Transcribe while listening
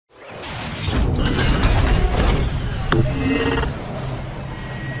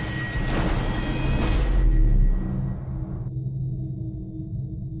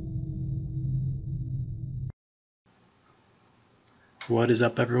What is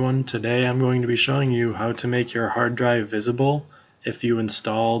up, everyone? Today I'm going to be showing you how to make your hard drive visible if you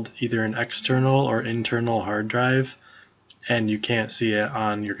installed either an external or internal hard drive and you can't see it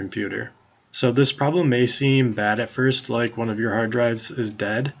on your computer. So this problem may seem bad at first, like one of your hard drives is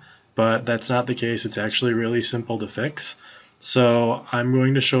dead, but that's not the case. It's actually really simple to fix. So I'm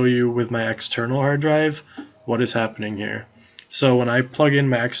going to show you with my external hard drive what is happening here. So when I plug in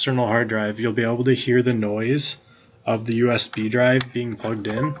my external hard drive, you'll be able to hear the noise of the USB drive being plugged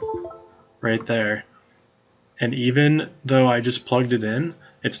in right there. And even though I just plugged it in,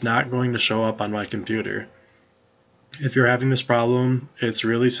 it's not going to show up on my computer. If you're having this problem, it's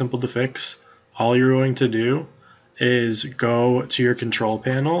really simple to fix. All you're going to do is go to your control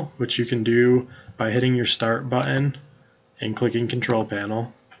panel, which you can do by hitting your start button and clicking control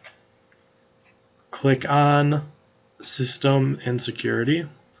panel. Click on System and Security.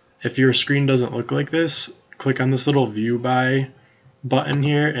 If your screen doesn't look like this, click on this little View By button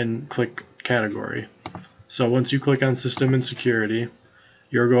here and click Category. So once you click on System and Security,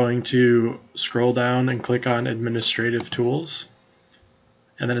 you're going to scroll down and click on Administrative Tools,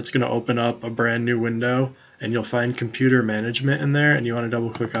 and then it's going to open up a brand new window, and you'll find Computer Management in there, and you want to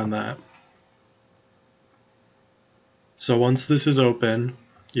double click on that. So once this is open,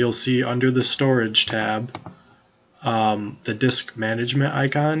 you'll see under the Storage tab the Disk Management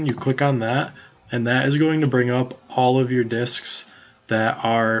icon. You click on that, and that is going to bring up all of your disks that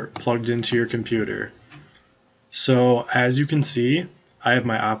are plugged into your computer. So as you can see, I have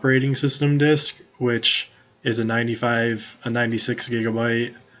my operating system disk, which is a 96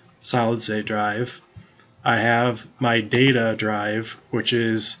 gigabyte solid state drive. I have my data drive, which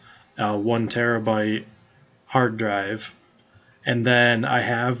is a 1 terabyte hard drive. And then I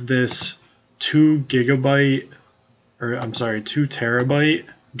have this 2 terabyte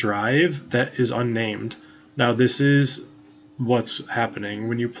drive that is unnamed. Now this is what's happening.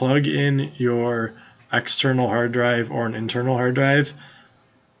 When you plug in your external hard drive or an internal hard drive,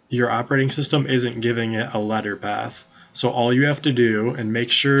 your operating system isn't giving it a letter path. So all you have to do, and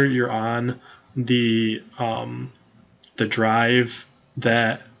make sure you're on the drive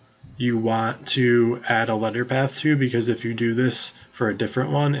that you want to add a letter path to, because if you do this for a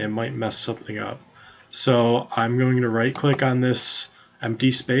different one, it might mess something up. So I'm going to right click on this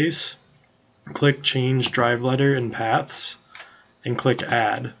empty space, click Change Drive Letter and Paths, and click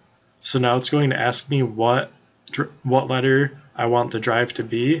Add. So now it's going to ask me what letter I want the drive to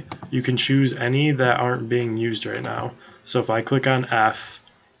be. You can choose any that aren't being used right now. So if I click on F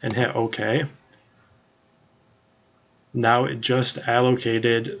and hit OK, now it just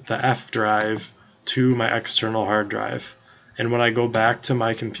allocated the F drive to my external hard drive. And when I go back to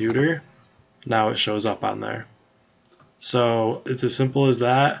my computer, now it shows up on there. So it's as simple as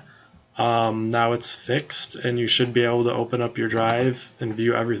that. Now it's fixed, and you should be able to open up your drive and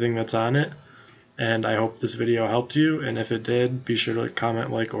view everything that's on it. And I hope this video helped you, and if it did, be sure to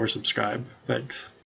comment, like, or subscribe. Thanks.